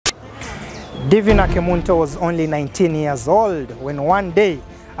Divina Kemunto was only 19 years old when one day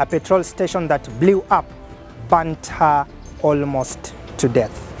a petrol station that blew up burnt her almost to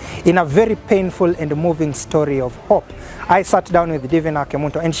death. In a very painful and moving story of hope, I sat down with Divina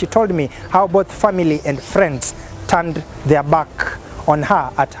Kemunto and she told me how both family and friends turned their back on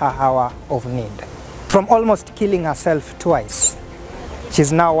her at her hour of need. From almost killing herself twice,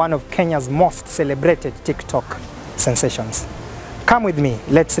 she's now one of Kenya's most celebrated TikTok sensations. Come with me,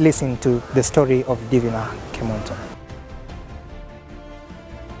 let's listen to the story of Divina Kemunto.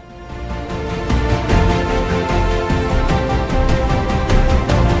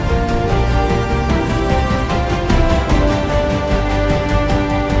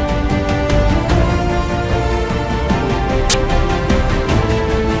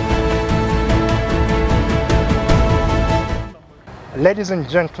 Ladies and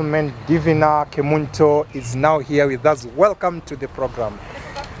gentlemen, Divina Kemunto is now here with us. Welcome to the program.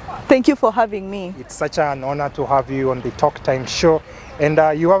 Thank you for having me. It's such an honor to have you on the Talk Time show. And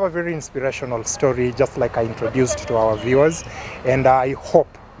you have a very inspirational story, just like I introduced to our viewers. And I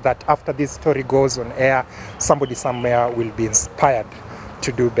hope that after this story goes on air, somebody somewhere will be inspired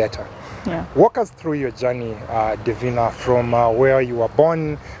to do better. Yeah. Walk us through your journey, Divina, from where you were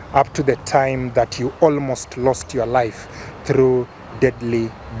born up to the time that you almost lost your life through deadly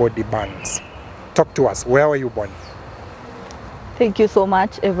body burns. Talk to us. Where were you born? Thank you so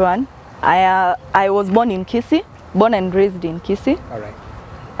much, everyone. I was born in Kisii, born and raised in Kisii. All right.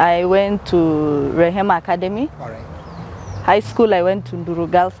 I went to Rehema Academy. All right. High school, I went to Nduru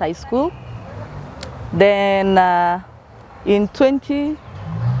Girls High School. Then in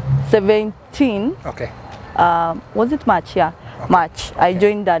 2017, okay. Was it March? Yeah, okay. March. Okay. I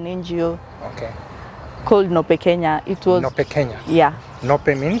joined an NGO. Okay. Called Nope Kenya. It was Nope Kenya. Yeah. Nope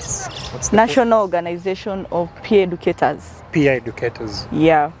means what's the National Organization of Peer Educators. Peer educators.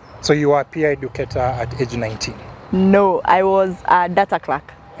 Yeah. So you were a peer educator at age 19? No, I was a data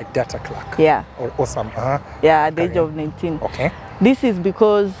clerk. A data clerk. Yeah. Awesome. Yeah, at the age of 19. Okay. This is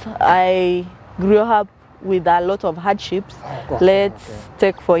because I grew up with a lot of hardships. Oh, okay, Let's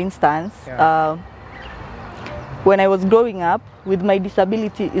take for instance. Yeah. When I was growing up with my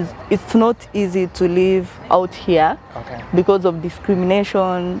disability, it's not easy to live out here because of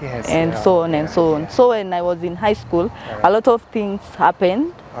discrimination and so on and so on. So when I was in high school, a lot of things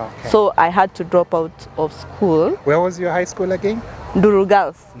happened. So I had to drop out of school. Where was your high school again? Nduru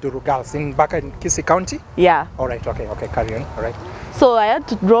Girls. Nduru Girls, back in Kisii County? Yeah. All right, okay, carry on, all right. So I had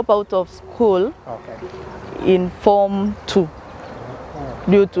to drop out of school in Form 2.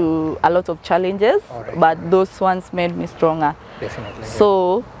 Due to a lot of challenges, but those ones made me stronger. Definitely.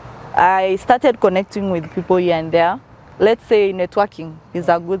 So I started connecting with people here and there. Let's say networking is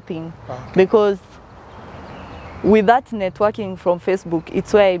a good thing because with that networking from Facebook,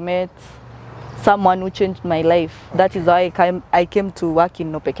 it's where I met someone who changed my life. That is why I came to work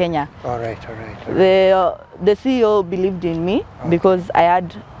in Nope Kenya. All right. The CEO believed in me because I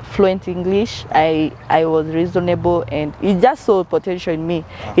had fluent English, I was reasonable, and he just saw potential in me.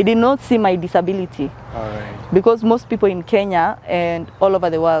 He did not see my disability. Because most people in Kenya and all over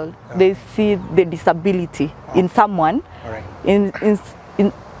the world, they see the disability in someone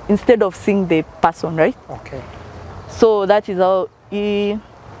instead of seeing the person, right? Okay. So that is how he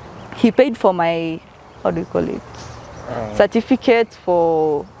paid for my, how do you call it, certificate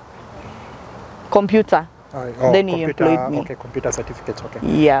for computer. Then he employed me. Okay, computer certificates, okay.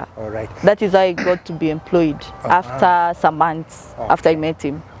 Yeah. All right. That is how I got to be employed after some months after I met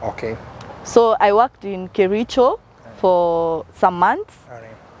him. Okay. So I worked in Kericho for some months.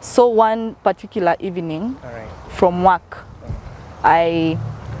 So one particular evening from work, I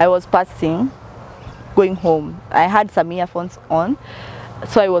was passing, going home. I had some earphones on,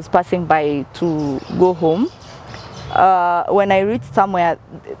 so I was passing by to go home. When I reached somewhere,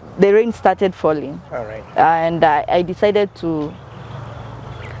 the rain started falling. And I decided to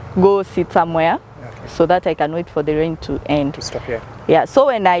go sit somewhere so that I can wait for the rain to end. To stop here. Yeah, so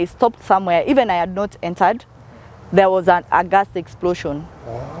when I stopped somewhere, even I had not entered, there was a gas explosion.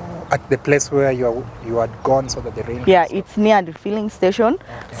 At the place where you had gone so that the rain... Yeah, it's near the filling station.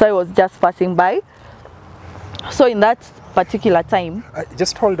 So I was just passing by. So in that particular time...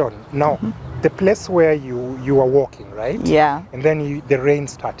 just hold on. Now, the place where you were walking, right? Yeah. And then the rain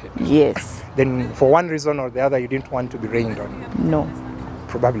started. Yes. Then for one reason or the other, you didn't want to be rained on. No.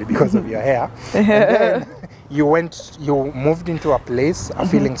 Probably because of your hair. And then you moved into a place, a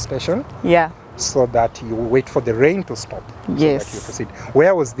filling station. Yeah. So that you wait for the rain to stop. Yes. So that you proceed.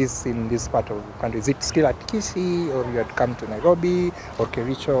 Where was this in this part of the country? Is it still at Kisii, or you had come to Nairobi or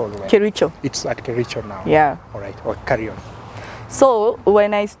Kericho, or where? Kericho. It's at Kericho now. Yeah. All right. Or carry on. So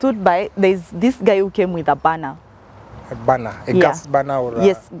when I stood by, there's this guy who came with a banner. A banner, a gas banner, or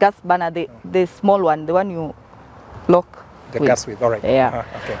yes, gas banner, the small one, the one you lock the gas with. All right. Yeah.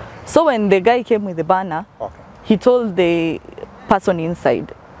 Okay. So when the guy came with the banner, he told the person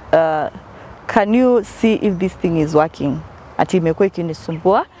inside, can you see if this thing is working? Ati imekuwa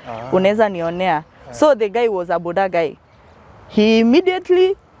ikinisumbua, unaweza nionea. So the guy was a boda guy. He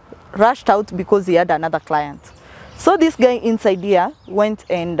immediately rushed out because he had another client. So this guy inside here went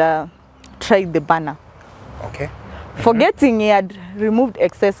and tried the banner. Okay. Forgetting he had removed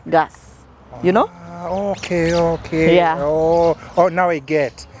excess gas, you know? Okay, okay. Yeah. Oh, now I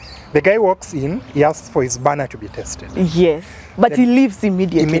get. The guy walks in, he asks for his banner to be tested. Yes, but he leaves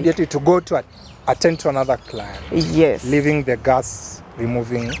immediately. Immediately to go to attend to another client. Yes. Leaving the gas,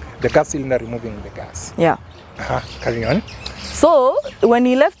 removing the gas cylinder, removing the gas. Yeah. Carry on. So when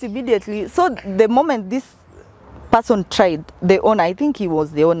he left immediately, so the moment this person tried, the owner, I think he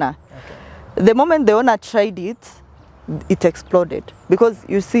was the owner. Okay. The moment the owner tried it, it exploded. Because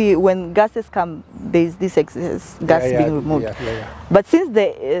you see, when gases come, there is this excess gas being removed. But since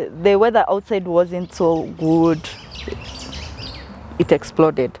the weather outside wasn't so good, it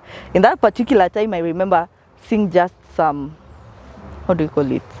exploded. In that particular time, I remember seeing just some, how do you call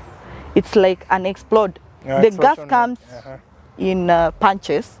it? It's like an explode. The gas comes in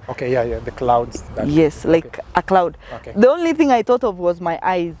punches. Okay, yeah, the clouds. Yes, like a cloud. Okay. The only thing I thought of was my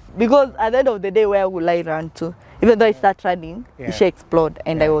eyes, because at the end of the day, where will I run to? Even though I start running, it should explode,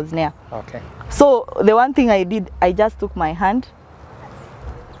 and I was near. Okay. So the one thing I did, I just took my hand,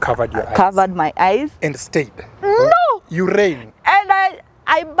 covered my eyes, and stayed. No, you ran, and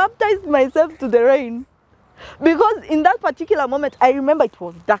I baptized myself to the rain. Because in that particular moment, I remember it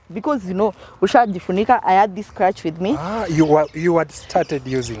was dark because, you know, Ushajifunika, I had this scratch with me. You had started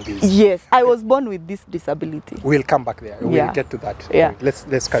using this? Yes, I was born with this disability. We'll come back there. We'll get to that. Yeah. Let's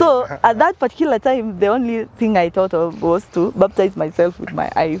so at that particular time, the only thing I thought of was to baptize myself with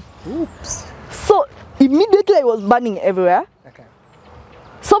my eyes. Oops. So immediately I was burning everywhere. Okay.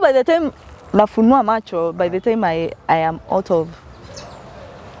 So by the time nafunua macho, by the time I am out of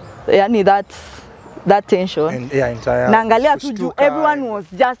that tension, and naangalia tu, everyone was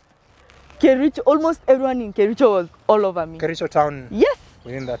just Kericho, almost everyone in Kericho was all over me. Kericho town. Yes.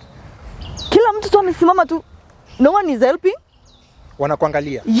 Within that. Kila mtu tu amesimama tu. No one is helping.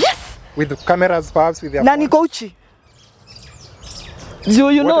 Wanakuangalia. Yes. With cameras perhaps with their na niko uchi. Do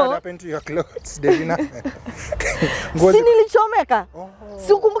you know what happened to your clothes, Devina? Si nilichomeka.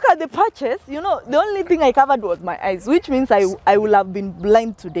 Sikumbuka the patches, you know, the only thing I covered was my eyes, which means I would have been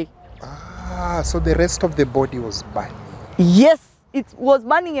blind today. So the rest of the body was burning. Yes, it was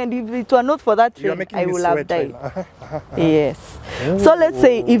burning, and if it were not for that rain, I would have died. Yes. So let's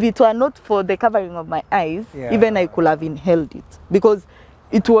say if it were not for the covering of my eyes, even I could have inhaled it, because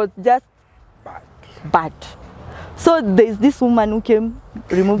it was just bad. So there's this woman who came,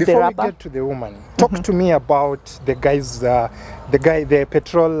 removed the wrapper. Before we get to the woman, talk to me about the guys, the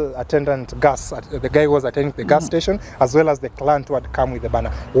petrol attendant, the guy who was attending the gas station, as well as the client who had come with the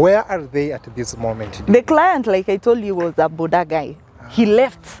banner. Where are they at this moment? The client, like I told you, was a boda guy. He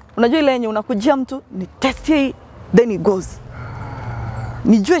left. Unajua ile yenye unakujia mtu, ni testie, then he goes.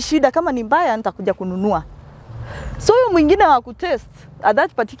 Nijue shida kama ni mbaya nitakuja kununua. So huyo mwingine hakutest. At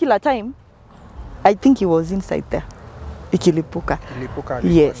that particular time, I think he was inside there. Ikilipuka.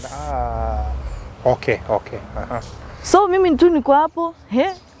 Yes. Okay. So mimi tu niko hapo,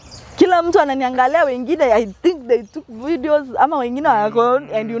 kila mtu ananiangalia, wengine I think they took videos ama wengine wako,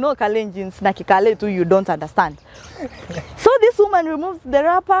 and you know Kalenjins na kikale tu you don't understand. So this woman removes the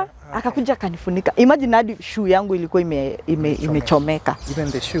wrapper, akakuja kanifunika. Imagine hadi shoe yangu ilikuwa imechomeka.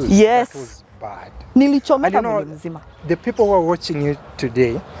 Even the shoes. Yes. That was bad. Nilichomeka mwili mzima. The people who are watching you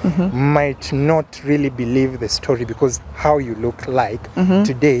today might not really believe the story because how you look like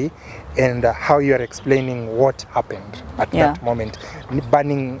today and how you are explaining what happened at that moment,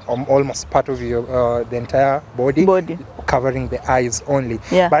 burning almost part of your the entire body, covering the eyes only.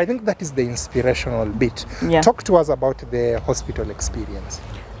 But I think that is the inspirational bit. Talk to us about the hospital experience.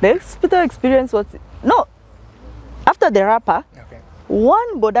 The hospital experience was after the wrapper,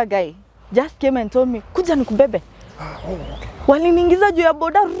 one boda guy just came and told me, kuja nikubebe. Waliniingiza juu ya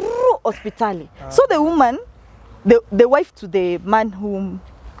boda hospitali. So the woman, the wife to the man whom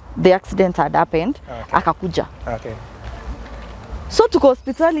the accident had happened, akakuja. So tuko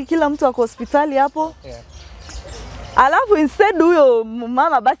hospitali, kila mtu ako hospitali hapo. Alafu instead huyo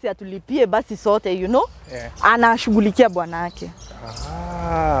mama basi atulipie basi sote, you know, anashughulikia bwanake.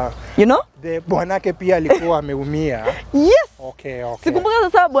 You know? The bwanake pia alikuwa ameumia. Yes. Okay. Sikumbuka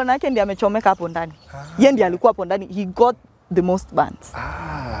sasa bwanake ndiye amechomeka hapo ndani. Yeye ndiye alikuwa hapo ndani. He got the most burns.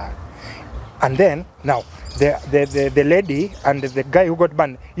 And then now the lady and the guy who got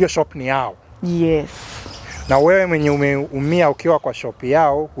burned, your shop ni yao. Yes. Na wewe mwenye umeumia ukiwa kwa shop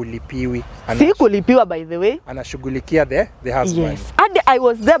yao ulipiwi. Si kulipiwa, by the way. Anashughulikia the husband. Yes. And I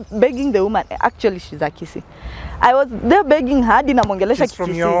was there begging the woman. Actually, she's a Kisi. I was there begging her. Dina mongelesha She's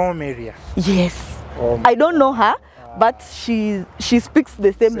from your home area. Yes. I don't know her, but she speaks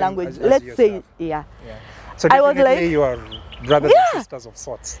the same language. Let's say, yeah. So I was like, you are brothers and sisters of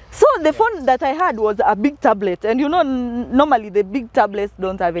sorts. So the phone that I had was a big tablet, and you know, normally the big tablets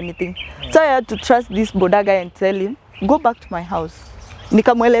don't have anything. So I had to trust this boda guy and tell him, go back to my house.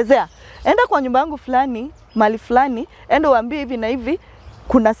 Nikamwelezea, enda kwa nyumba yangu fulani, mali fulani, enda uambie hivi na hivi,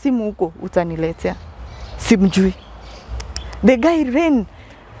 kuna simu huko utaniletea. Simjui. The guy ran.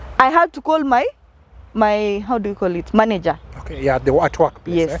 I had to call my how do you call it, manager. Okay, yeah, the at work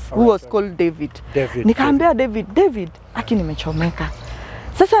place. Yes, who was called David. Nikaambia David, aki nimechomeka.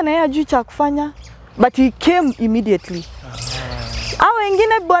 Sasa na yeye ajui cha kufanya, but he came immediately. Hao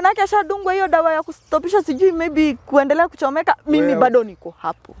wengine bwanake ashadungwa hiyo dawa ya kustopisha sijui maybe kuendelea kuchomeka, mimi bado niko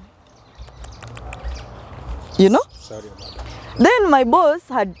hapo. You know? Sorry about that. Then my boss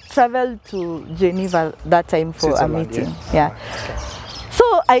had traveled to Geneva that time for a meeting. Yeah. Okay.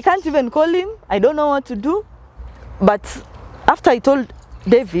 So I can't even call him. I don't know what to do. But after I told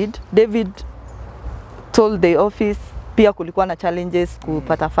David told the office, pia kulikuwa na challenges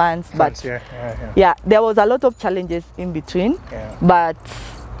kupata funds, but yeah, there was a lot of challenges in between. But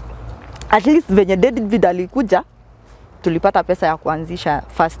at least venye David alikuja, tulipata pesa ya kuanzisha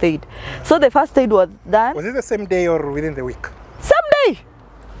first aid. So the first aid was done. Was it the same day or within the week? Same day.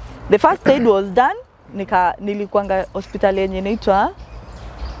 The first aid was done. Nilikuanga hospitali yenye inaitwa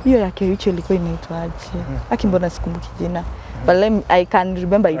hiyo ya Kericho ilikuwa inaitwa aje? Aki mbona sikumbuki jina. But I can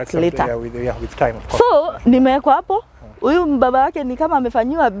remember it later. With time, of course. So nimewekwa hapo. Huyu mbaba wake ni kama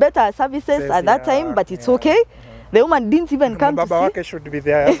amefanyiwa better services at that time, but it's okay. The woman didn't even come to see. Mbaba wake should be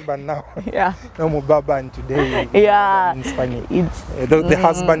their husband now. Yeah. No mbaba and today. Yeah. It's the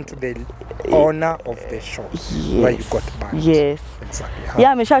husband to the owner of the shop where you got back. Yes. Exactly.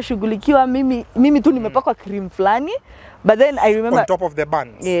 Yeah, ameshashughulikiwa mimi tu nimepakwa cream flani, but then I remember on top of the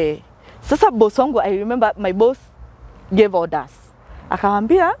buns. Yeah. Sasa boss wangu, I remember my boss gave orders.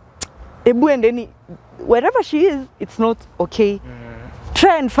 Akawaambia, ebu endeni, wherever she is, it's not okay.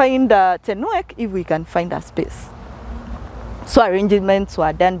 Try and find Tenwek if we can find a space. So arrangements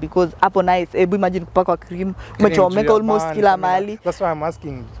were done because hapo nice, ebu imagine kupaka cream, umechomeka almost kila mahali. That's why I'm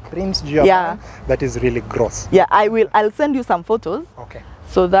asking, creams Japan, that is really gross. Yeah, I'll send you some photos. Okay.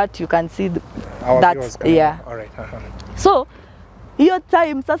 So that you can see that. Yeah. All right. So hiyo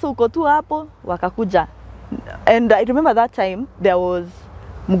time sasa uko tu hapo wakakuja. And I remember that time there was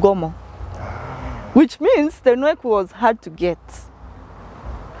mgomo. Which means the network was hard to get.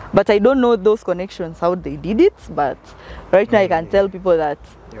 But I don't know those connections, how they did it. But right now I can tell people that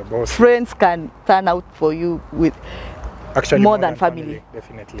friends can turn out for you with actually more than family.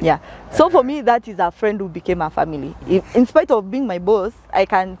 Definitely. Yeah. So for me, that is a friend who became a family. In spite of being my boss, I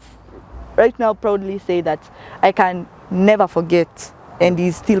can right now proudly say that I can never forget, and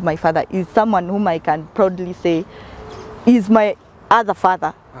he's still my father. He's someone whom I can proudly say is my other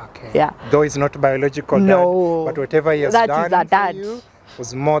father. Okay. Yeah. Though it's not biological no, dad, but whatever he has that done is a dad. for you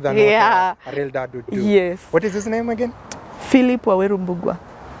was more than what a real dad would do. Yes. What is his name again? Philip Waweru Mbugwa.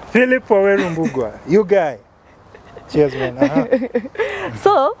 Philip Waweru Mbugwa. You guy. Cheers, man.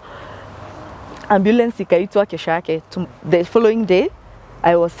 So, ambulance ikaitwa kesho yake. The following day,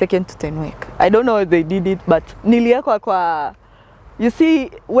 I was taken to Tenwek. I don't know if they did it, but niliekwa kwa, you see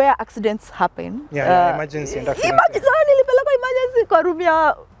where accidents happen. Yeah, emergency and accident. Nilipelekwa emergency kwa room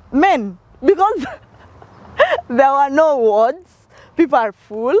ya men because there were no wards. People are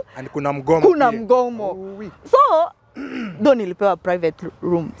full. And kuna mgomo. Kuna mgomo. So, though nilipewa private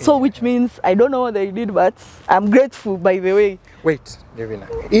room. So which means I don't know what they did, but I'm grateful, by the way. Wait, Devina.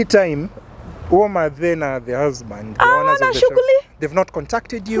 Each time, Oma then the husband, the owners of the shop, they've not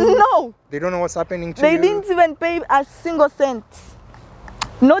contacted you? No. They don't know what's happening to you? They you? didn't even pay a single cent.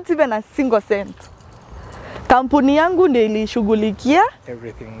 Not even a single cent. Kampuni yangu ndio ilishughulikia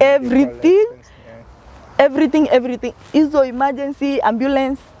everything. Hizo emergency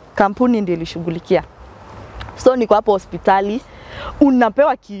ambulance kampuni ndio ilishughulikia. So niko hapo hospitali,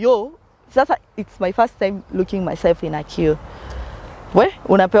 unapewa kioo. Sasa it's my first time looking myself in a kioo.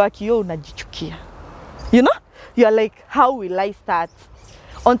 Unapewa kioo unajichukia. You know? You are like, how will I start?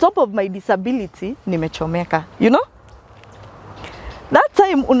 On top of my disability, nimechomeka. You know? That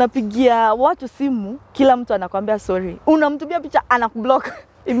time unapigia watu simu, kila mtu anakuambia sorry. Unamtumia picha anakublock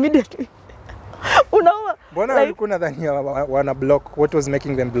immediately. Unaona? Mbona walikuwa nadhani wana block? What was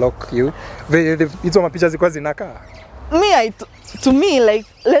making them block you? Hizo mapicha zilikuwa zinakaa. To me, like,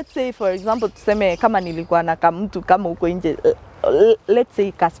 let's say for example, tuseme kama nilikuwa na mtu kama uko nje, let's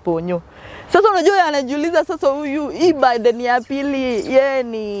say Kasponyo. Sasa unajua anajiuliza sasa huyu hii Biden ya pili yeye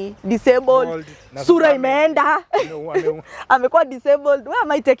ni disabled, sura imeenda. Amekuwa disabled. Where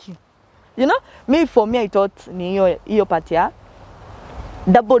am I taking? You know? For me I thought ni hiyo part ya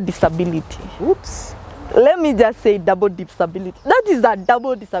double disability. Oops. Let me just say double disability. That is a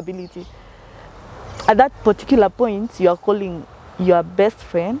double disability. At that particular point, you are calling your best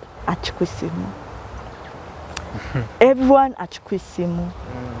friend achukue simu. Everyone achukue simu.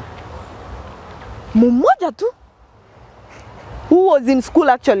 Mmoja tu who was in school,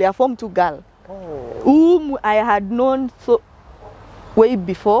 actually a Form 2 girl, whom I had known so way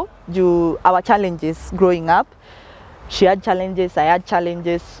before due our challenges growing up. She had challenges, I had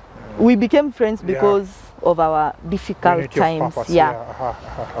challenges. We became friends because of our difficult times.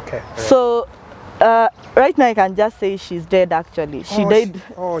 Okay. So right now I can just say she's dead actually. She died.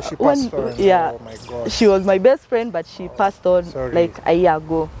 She passed on. Yeah. Oh my God. She was my best friend, but she passed on like a year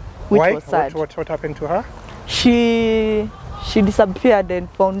ago, which was sad. What happened to her? She disappeared and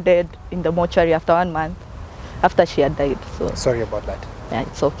found dead in the mortuary after 1 month after she had died. So sorry about that. Yeah,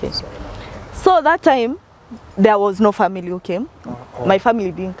 it's okay. So that time there was no family who came. My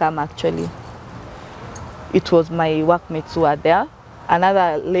family didn't come actually. It was my workmates who were there.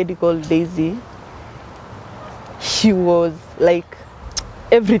 Another lady called Daisy. She was like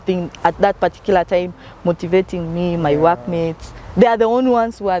everything at that particular time, motivating me, my workmates. They are the only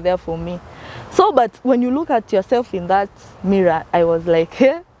ones who are there for me. So, but when you look at yourself in that mirror, I was like,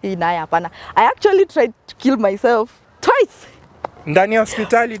 hey, I actually tried to kill myself twice. Ndani ya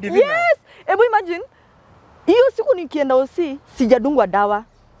hospitali Divina? Yes! Ebu imagine, hiyo siku nikienda OC, sijadungwa dawa.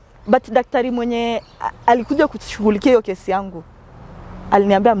 But daktari mwenye alikuja kushughulikia hiyo kesi yangu,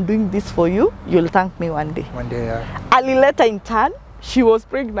 aliniambia, I'm doing this for you, you'll thank me one day. One day, yeah. Alileta in turn, she was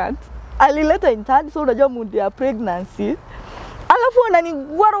pregnant. Alileta in turn, so unajua mundi ya pregnancy. Alafu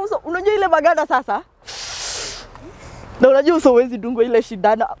ananiguara uso, unajua ile maganda sasa? Na unajua uso huwezi dungwa ile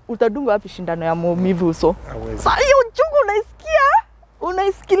shindano, utadungwa wapi shindano ya maumivu uso? Sasa hiyo uchungu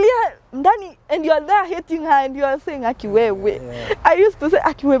unaisikilia ndani, and you are there hating her and you are saying aki wewe. I used to say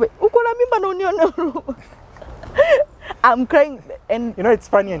aki wewe, uko na mimba na unione huruma. I'm crying and you know it's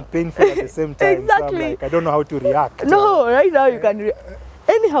funny and painful at the same time. Exactly. So I'm like, I don't know how to react. No, right now you can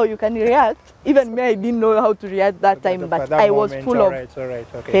anyhow you can react. Even me, I didn't know how to react that time, but that I was full of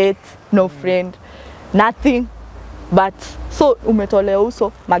hate, no friend, nothing. But so umetolea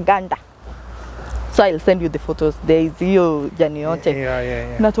uso maganda. So I'll send you the photos. There is hiyo jani yote.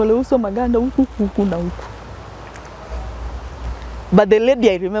 Yeah. Natolea uso maganda huku na huku. But the lady,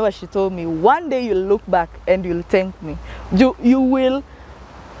 I remember, she told me, one day you'll look back and you'll thank me. You will.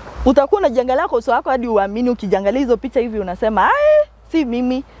 Utakuwa unajiangalia kwa uso wako hadi uamini, ukijiangalia hizo picha hivi unasema, "Ai, si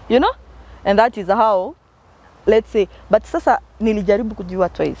mimi," you know? And that is how, let's say, but sasa nilijaribu kujua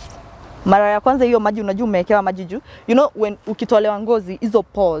twice. Mara ya kwanza hiyo maji, unajua umewekewa maji juu. You know, when ukitolewa ngozi, hizo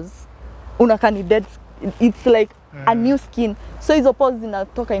pores, unakani dead, it's like a new skin. So hizo pores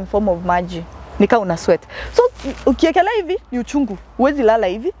zinatoka in form of maji. Nika una sweat. So ukiekelea hivi ni uchungu. Huwezi lala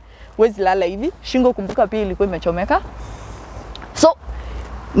hivi. Shingo kumbuka pia ilikuwa imechomeka. So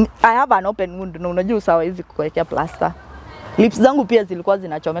I have an open wound, na unajua usawa hizi kuwekea plaster. Lips zangu pia zilikuwa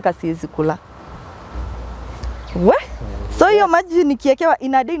zinachomeka, siwezi kula. So hiyo maji nikiekewa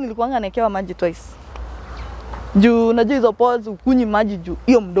in a day, nilikuwa naekewa maji twice. Juu unajua hizo pores ukunywi maji juu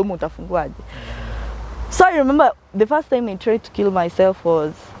hiyo mdomo utafunguaje. So I remember the first time I tried to kill myself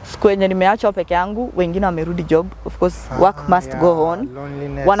was kwenye nimeachwa peke yangu, wengine wamerudi job. Of course, work must go on.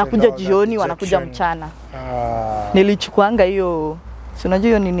 Wanakuja jioni, wanakuja mchana. Nilichukuanga hiyo, si unajua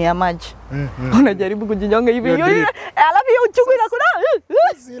hiyo nini ya maji. Unajaribu kujinyonga hivi. Alafu hiyo uchungu inakuna.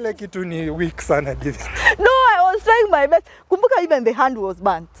 Zile kitu ni weak sana Divi. No, I was trying my best. Kumbuka even the hand was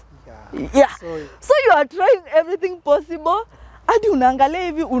burnt. Yeah. So you are trying everything possible. Hadi unaangalia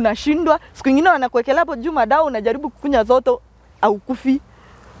hivi unashindwa. Siku nyingine wanakuwekelea hapo juu madawa, unajaribu kukunya zote au kufi.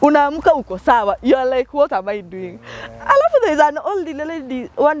 Unaamka uko sawa. You are like, what am I doing? Alafu there is an old lady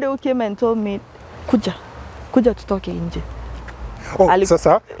one day who came and told me, kuja tutoke nje.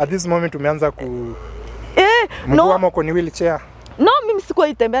 Sasa at this moment umeanza ku no, ama uko ni wheelchair? No, mimi sikuwa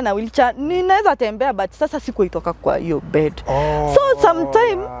itembea na wheelchair. Ninaweza tembea, but sasa sikuwa itoka kwa hiyo bed. So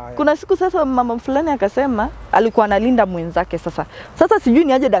sometime kuna siku sasa mama fulani akasema alikuwa analinda mwenzake sasa. Sasa sijui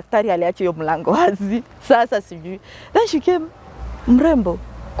ni aje daktari aliacha hiyo mlango wazi. Sasa sijui. Then she came, mrembo,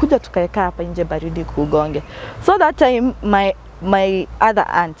 kuja tukaeka hapa nje baridi kugonge. So that time my other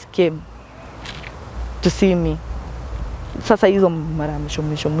aunt came. to see me. Sasa hizo mara mwisho.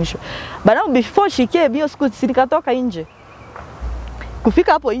 But now before she came, hiyo siku nikatoka nje.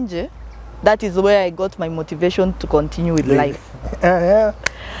 Kufika hapo nje, that is where I got my motivation to continue with life.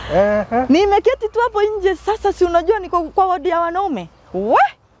 Nimeketi tu hapo nje, sasa si unajua niko kwa wodi ya wanaume.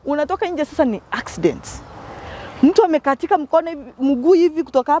 Unatoka nje sasa ni accidents. Mtu amekatika mkono mguu hivi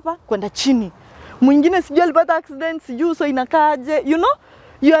kutoka hapa kwenda chini. Mwingine sijui alipata accident, sijui uso inakaaje. You know?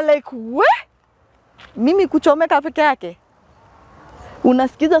 You are like, mimi kuchomeka peke yake.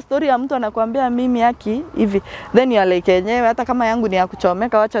 Unasikiza story ya mtu anakuambia mimi haki hivi. Then you are like, yenyewe hata kama yangu ni ya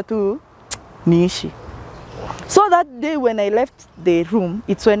kuchomeka, wacha tu niishi. So that day when I left the room,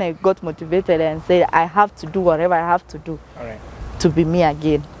 it's when I got motivated and said I have to do whatever I have to do to be me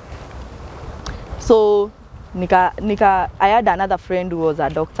again. So I had another friend who was a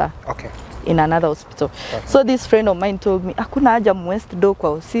doctor in another hospital. So this friend of mine told me, "Hakuna haja mwest do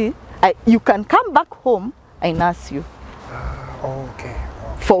kwa usi. You can come back home, I nurse you."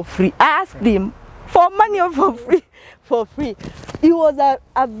 For free. I asked him for money or for free? For free. He was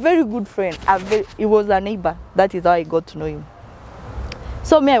a very good friend. He was a neighbor. That is how I got to know him.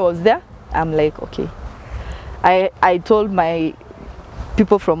 So me, I was there. I'm like, okay. I told my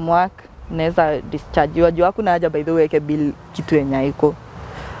people from work, neza discharge. Juu hakuna haja by the way ke bill kitu yenye iko.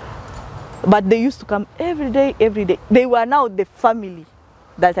 But they used to come every day. They were now the family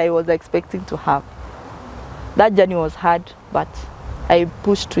that I was expecting to have. That journey was hard, but I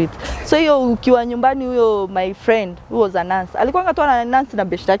pushed through it. So hiyo ukiwa nyumbani huyo my friend who was a nurse. Alikuwa ngatoa na nurse na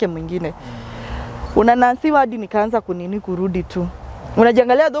beshte yake mwingine. Una nurse hadi nikaanza kunini kurudi tu.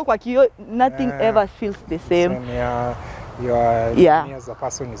 Unajiangalia though kwa kioo, nothing ever feels the same. As a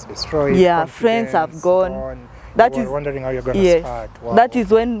person is destroyed. Yeah, friends have gone. That is wondering how you're going to start. Wow. That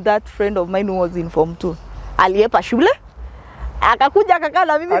is when that friend of mine was in Form 2. Aliepa shule. Akakuja akakaa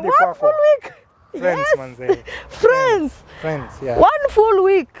na mimi 1 full week. Friends, manze. Friends, yeah. 1 full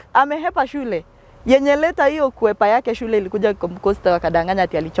week amehepa shule. Yenye leta hiyo kuepa yake shule ilikuja kumkosta wakadanganya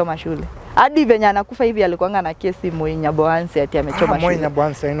ati alichoma shule. Hadi venye anakufa hivi alikuanga na kesi Moinya Boanse ati amechoma shule. Moinya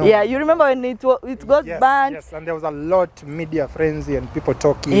Boanse, I know. Yeah, you remember when it got banned? Yes, and there was a lot media frenzy and people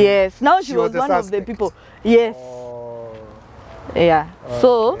talking. Yes, now she was one of the people. Yes. Yeah.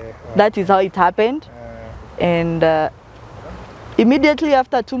 So that is how it happened. And immediately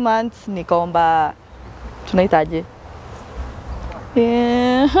after 2 months nikaomba tunaitaje?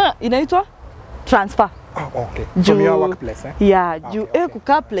 Inaitwa transfer. From your workplace, eh? Yeah, juu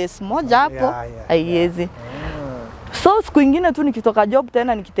kukaa place moja hapo haiwezi. So siku ingine tu nikitoka job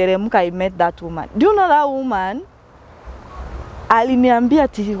tena nikiteremka, I met that woman. Do you know that woman? Aliniambia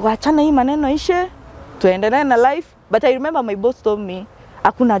ati wachana hii maneno ishe, tuendelee na life. But I remember my boss told me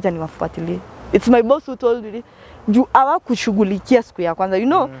hakuna haja niwafuatilie. It's my boss who told me juu hawakushughulikia siku ya kwanza. You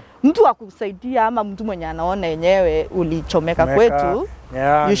know, mtu akusaidia ama mtu mwenye anaona yenyewe ulichomeka kwetu.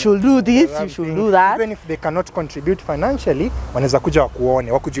 You should do this, you should do that. Even if they cannot contribute financially, wanaweza kuja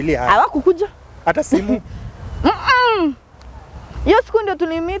wakuone, wakujulia hali. Hawakukuja. Hata simu. Hiyo siku ndio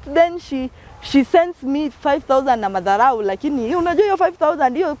tulimit, then she sends me 5,000 na madharau, lakini unajua hiyo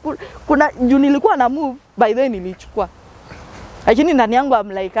 5,000 hiyo kuna juu nilikuwa na move, by then nilichukua. Lakini ndani yangu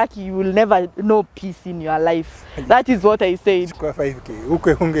I'm like, Aki, you will never know peace in your life. That is what I said. Kwa 5k, uko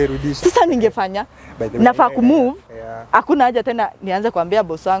ungerudisha. Sasa ningefanya. Nafaa kumove. Hakuna haja tena nianze kuambia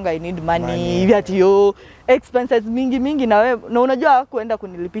boss wangu I need money. Hivi ati yo expenses mingi na wewe. Na unajua kuenda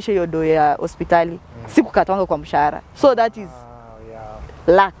kunilipisha hiyo do ya hospitali. Sikukatwanga kwa mshahara. So that is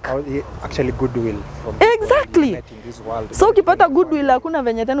luck. Actually goodwill from exactly in this world. So ukipata goodwill hakuna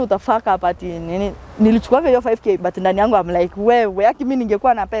venye tena utafaka hapa ati nini. Nilichukua hiyo 5k but ndani yangu I'm like wewe yaki mimi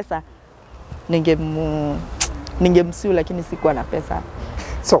ningekuwa na pesa ningemsiu, lakini sikuwa na pesa.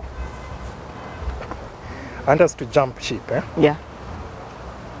 So and us to jump ship, eh? Yeah.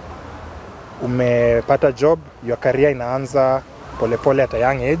 Umepata job, your career inaanza polepole at a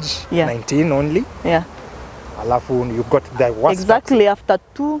young age, 19 only. Yeah. Alafu you got the worst. Exactly after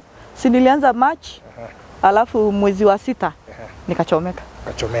 2, si nilianza March. Alafu mwezi wa 6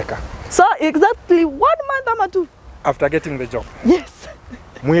 nikachomeka. So exactly 1 month ama 2 after getting the job. Yes.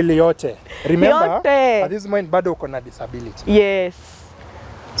 Mwili yote. Remember, yote. At this point bado uko na disability. Yes.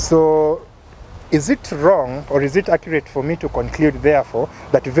 So is it wrong or is it accurate for me to conclude therefore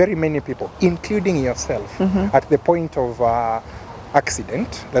that very many people, including yourself, at the point of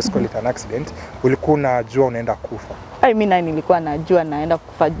accident, let's call it an accident, ulikuwa unajua unaenda kufa? I mean, nilikuwa najua naenda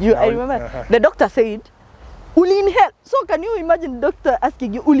kufa. I remember the doctor said, "Uli inhale." So can you imagine doctor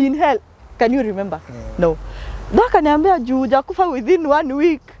asking you, "Uli inhale?" Can you remember? No. Doctor akaniambia juu hujakufa within 1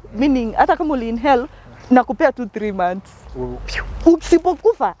 week, meaning hata kama uli inhale nakupea tu 3 months.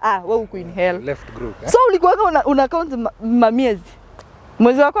 Usipokufa, wewe uko in hell. Left group. So ulikuwa una count mamiezi.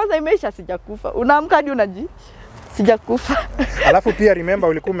 Mwezi wa kwanza imeisha sijakufa. Unaamka hadi unaji sijakufa. Alafu pia remember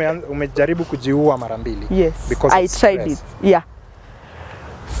ulikuwa umejaribu kujiua mara 2. Yes. Because I tried it. Yeah.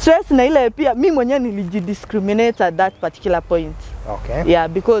 Stress na ile pia mimi mwenyewe nilijidiscriminate at that particular point. Okay. Yeah,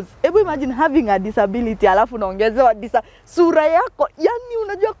 because imagine having a disability alafu naongezewa sura yako, yani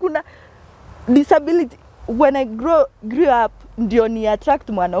unajua kuna disability. When I grew up ndio ni attract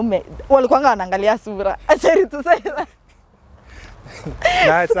mwanaume walikuwa wanaangalia sura. Sorry to say that.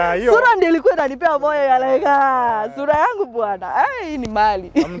 Na saa hiyo sura ndio ilikuwa inanipea moyo ya like sura yangu bwana. Hii ni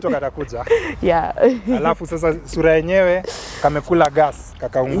mali. Mtu katakuja. Yeah. Alafu sasa sura yenyewe kamekula gas,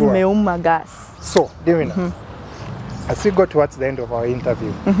 kakaungua. Imeuma gas. So, Divina. As we go towards the end of our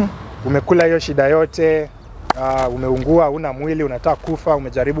interview. Umekula hiyo shida yote, umeungua, una mwili, unataka kufa,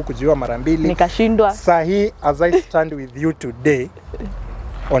 umejaribu kujiua mara 2. Nikashindwa. Sahi, as I stand with you today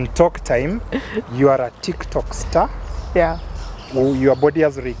on Talk Time, you are a TikTok star. Yeah. Your body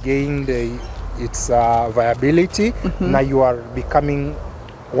has regained its viability. Now you are becoming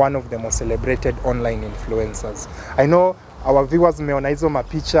one of the most celebrated online influencers. I know our viewers meona hizo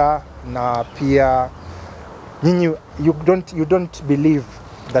mapicha na pia nyinyi you don't believe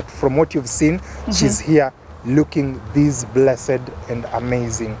that from what you've seen she's here looking this blessed and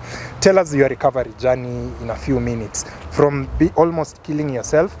amazing. Tell us your recovery journey in a few minutes from almost killing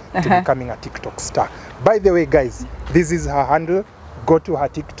yourself to becoming a TikTok star. By the way, guys, this is her handle. Go to her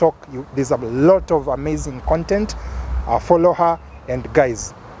TikTok. There's a lot of amazing content. Follow her, and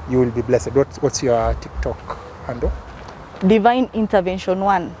guys, you will be blessed. What's your TikTok handle? Divine Intervention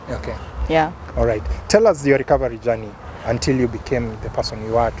 1. Okay. Yeah. All right. Tell us your recovery journey until you became the person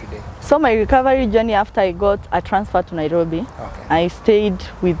you are today. So my recovery journey after I got a transfer to Nairobi, I stayed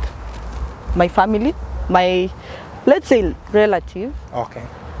with my family, my, let's say, relative. Okay.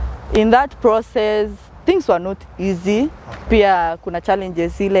 In that process, things were not easy. Pia kuna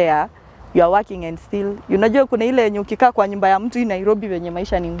challenges ile ya you are working and still. Unajua kuna ile yenye ukikaa kwa nyumba ya mtu hii Nairobi wenye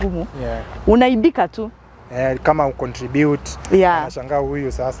maisha ni ngumu. Yeah. Unaibika tu. Kama ucontribute. Yeah. Anashangaa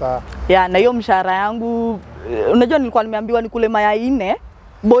huyu sasa. Yeah, na hiyo mshahara yangu unajua nilikuwa nimeambiwa nikule mayai 4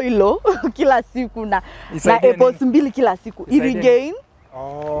 boilo kila siku na apples 2 kila siku. It regain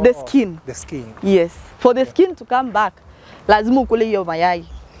the skin. The skin. Yes. For the skin to come back, lazima ukule hiyo mayai.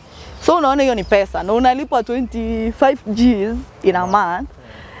 So unaona hiyo ni pesa na unalipwa 25 Gs in a month.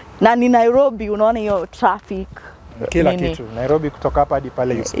 Na ni Nairobi unaona hiyo traffic. Kila kitu. Nairobi kutoka hapa hadi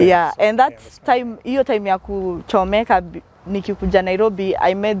pale you spend. Yeah, and that time, hiyo time ya kuchomeka nikikuja Nairobi,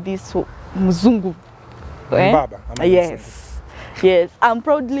 I met this mzungu. Baba. Yes. Yes, I'm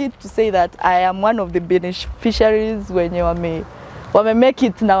proudly to say that I am one of the beneficiaries wenye wame make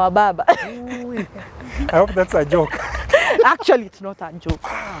it na wababa. I hope that's a joke. Actually, it's not a joke.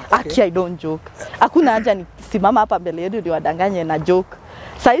 Okay. Actually, I don't joke. Hakuna haja nisimama hapa mbele yenu ndio wadanganye na joke.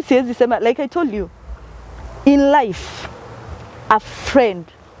 Sasa siwezi sema, like I told you, in life, a friend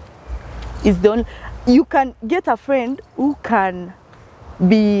is the only, you can get a friend who can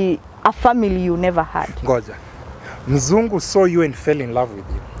be a family you never had. Ngoja. Mzungu saw you and fell in love with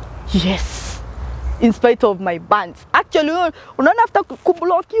you. Yes. In spite of my bands. Actually, unaona after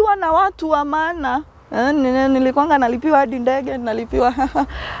kublokiwa na watu wa maana, nilikuanga nalipiwa hadi ndege, nalipiwa.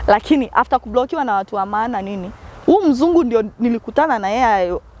 Lakini after kublokiwa na watu wa maana nini? Huyu mzungu ndio nilikutana na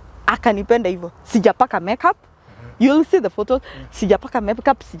yeye akanipenda hivyo. Sijapaka makeup. You'll see the photos. Sijapaka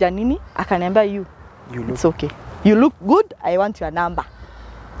makeup, sija nini? Akaniambia you look, it's okay. You look good. I want your number.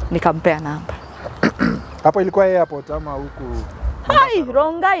 Nikampea namba. Hapo ilikuwa airport ama huku? Hai,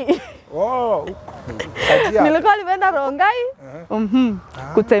 Rongai. Oh. Nilikuwa nimeenda Rongai.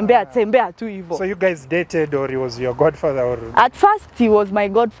 Kutembea tu hivyo. So you guys dated or he was your godfather or? At first he was my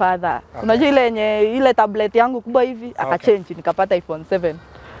godfather. Unajua ile tablet yangu kubwa hivi akachange nikapata iPhone 7.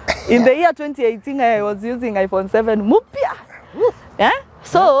 In the year 2018 I was using iPhone 7 mpya. Yeah?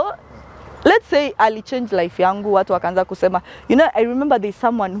 So let's say Ali change life yangu, watu wakaanza kusema, you know, I remember there's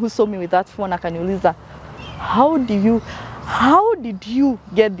someone who saw me with that phone akaniuliza, how did you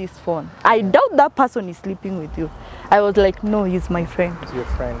get this phone? I doubt that person is sleeping with you. I was like, no, he's my friend. He's your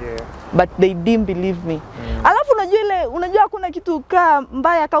friend, yeah. But they didn't believe me. Alafu unajua kuna kitu kaa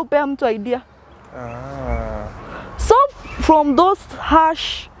mbaya kaupea mtu idea. So from those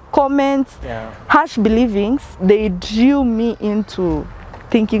harsh comments, harsh believings, they drew me into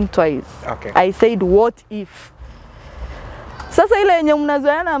thinking twice. Okay. I said, what if? Sasa ile yenye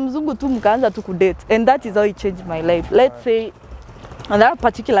mnazoeana mzungu tu mkaanza tu kudate, and that is how it changed my life. Let's say on that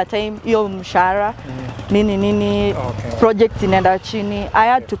particular time hiyo mshahara nini project inaenda chini, I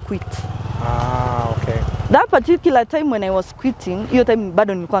had to quit. Okay. That particular time when I was quitting, hiyo time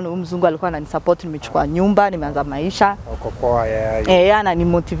bado nilikuwa na mzungu alikuwa ananisupport, nimechukua nyumba, nimeanza maisha. Uko poa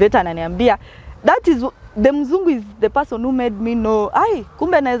Ananimotivate, ananiambia that is the mzungu is the person who made me know,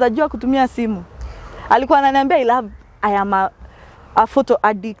 kumbe naweza jua kutumia simu. Alikuwa ananiambia I am a photo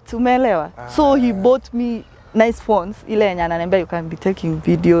addict, umeelewa? So he bought me nice phones, ile yenye ananiambia you can be taking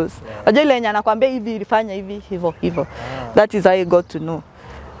videos. Unajua ile yenye anakuambia hivi ilifanya hivi hivyo. That is how I got to know.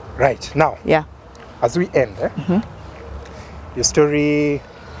 Right. Now, as we end, your story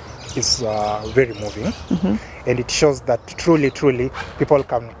is very moving, and it shows that truly people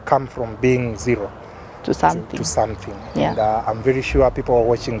can come from being zero to something. To something. And I'm very sure people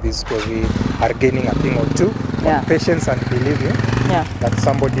watching this story are gaining a thing or two on patience and believing that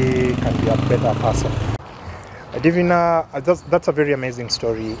somebody can be a better person. Divina, that's a very amazing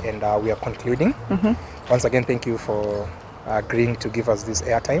story, and we are concluding. Once again, thank you for agreeing to give us this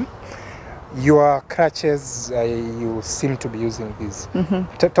airtime. Your crutches, you seem to be using these.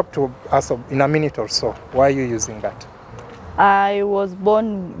 Talk to us in a minute or so. Why are you using that? I was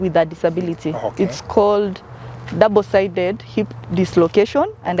born with a disability. It's called double-sided hip dislocation,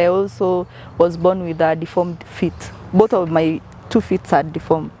 and I also was born with a deformed feet. Both of my 2 feet are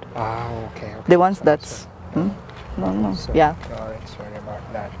deformed. Okay. The ones that... No. Sorry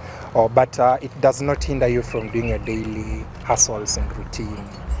about that. But it does not hinder you from doing your daily hustles and routine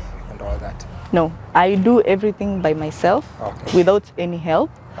and all that? No, I do everything by myself without any help.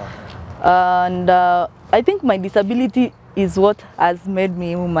 And I think my disability is what has made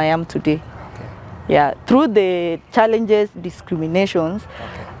me whom I am today. Through the challenges, discriminations,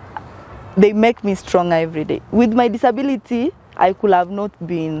 they make me stronger every day. With my disability, I could have not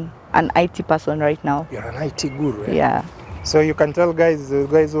been an IT person right now. You're an IT guru, eh? Yeah. So you can tell guys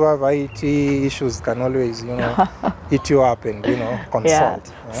who have IT issues can always, hit you up and, consult.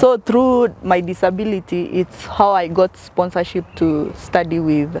 Yeah. So through my disability, it's how I got sponsorship to study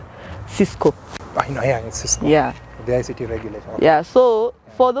with Cisco. I know, Cisco. Yeah. The ICT regulator. Yeah, so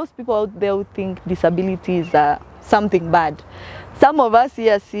for those people out there who think disability is something bad, some of us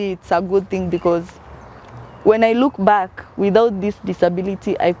here see it's a good thing, because when I look back, without this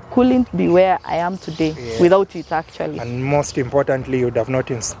disability, I couldn't be where I am today without it, actually. And most importantly, you would have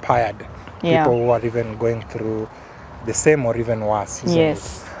not inspired people who are even going through the same or even worse.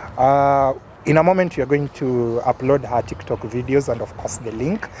 Yes. In a moment, we are going to upload her TikTok videos and, of course, the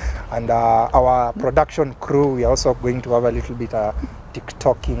link. And our production crew, we are also going to have a little bit of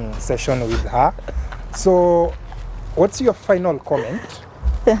TikToking session with her. So, what's your final comment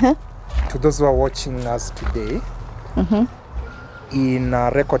to those who are watching us today? In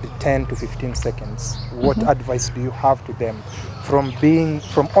a record 10 to 15 seconds, what advice do you have to them from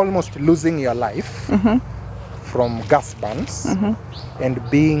almost losing your life, from gas bans, and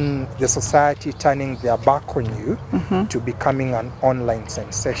being the society turning their back on you, to becoming an online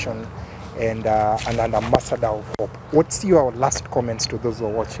sensation and an ambassador of hope? What's your last comments to those who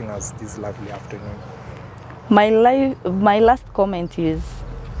are watching us this lovely afternoon? My last comment is,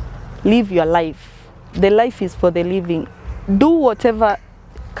 live your life. The life is for the living. Do whatever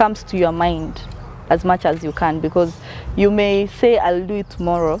comes to your mind as much as you can, because you may say, I'll do it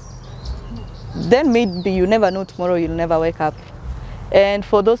tomorrow. Then maybe you never know tomorrow, you'll never wake up. And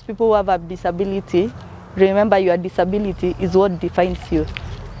for those people who have a disability, remember your disability is what defines you.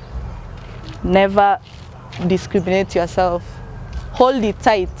 Never discriminate yourself. Hold it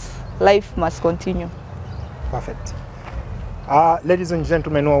tight. Life must continue. Perfect. Ladies and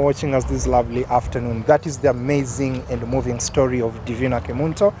gentlemen who are watching us this lovely afternoon, that is the amazing and moving story of Divina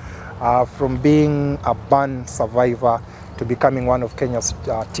Kemunto, from being a burn survivor to becoming one of Kenya's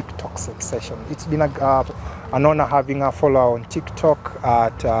TikTok sensation. It's been an honor having her follow on TikTok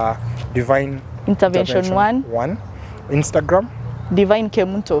at Divine Intervention 1. Instagram? Divine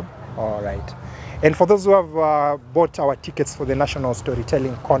Kemunto. All right. And for those who have bought our tickets for the National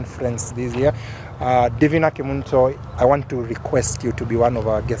Storytelling Conference this year, Divina Kemunto, I want to request you to be one of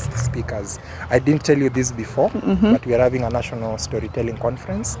our guest speakers. I didn't tell you this before, but we are having a National Storytelling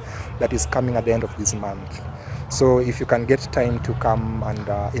Conference that is coming at the end of this month. So if you can get time to come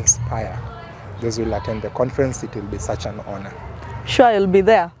and inspire those who will attend the conference, it will be such an honor. Sure, I'll be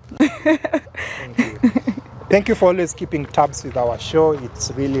there. Thank you. Thank you for always keeping tabs with our show.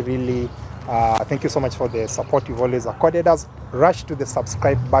 It's really, thank you so much for the support you've always accorded us. Rush to the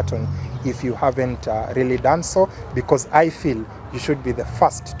subscribe button if you haven't really done so, because I feel you should be the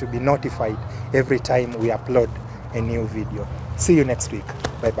first to be notified every time we upload a new video. See you next week.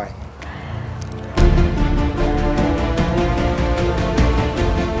 Bye-bye.